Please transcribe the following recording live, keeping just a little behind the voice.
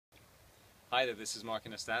Hi there, this is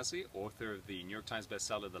Anastasi, author of the New York Times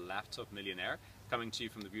bestseller The Laptop Millionaire, coming to you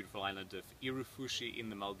from the beautiful island of Irufushi in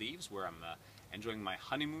the Maldives, where I'm enjoying my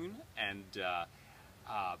honeymoon. And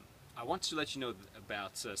I want to let you know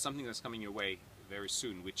about something that's coming your way very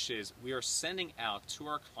soon, which is we are sending out to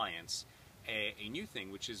our clients a new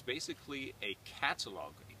thing, which is basically a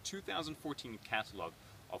catalog, a 2014 catalog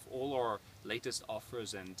of all our latest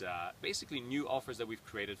offers and basically new offers that we've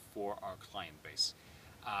created for our client base.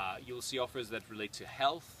 You'll see offers that relate to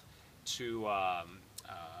health, to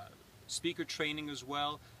speaker training as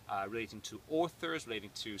well, relating to authors,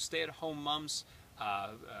 relating to stay-at-home moms,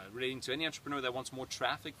 relating to any entrepreneur that wants more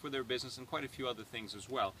traffic for their business, and quite a few other things as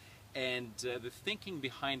well. And the thinking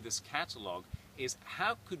behind this catalog is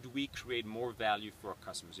how could we create more value for our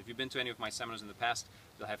customers? If you've been to any of my seminars in the past,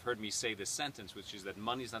 you'll have heard me say this sentence, which is that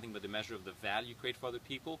money is nothing but the measure of the value you create for other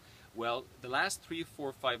people. Well, the last 3,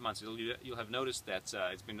 4, 5 months, you'll have noticed that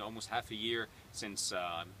it's been almost half a year since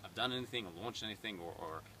I've done anything or launched anything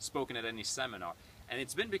or spoken at any seminar. And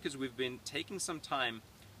it's been because we've been taking some time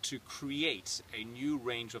to create a new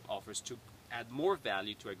range of offers to add more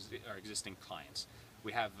value to our existing clients.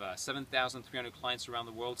 We have 7,300 clients around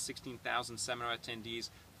the world, 16,000 seminar attendees,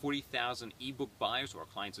 40,000 ebook buyers, who are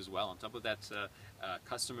clients as well, on top of that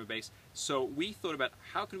customer base. So we thought about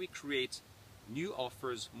how can we create new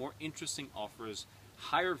offers, more interesting offers,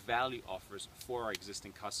 higher value offers for our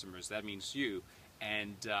existing customers. That means you.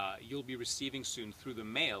 And you'll be receiving soon through the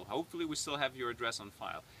mail. Hopefully we still have your address on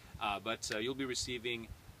file. But you'll be receiving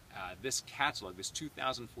this catalog, this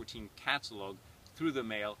 2014 catalog, through the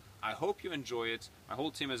mail. I hope you enjoy it. My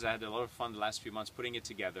whole team has had a lot of fun the last few months putting it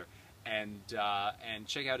together. And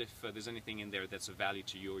check out if there's anything in there that's of value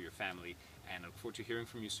to you or your family. And I look forward to hearing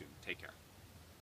from you soon. Take care.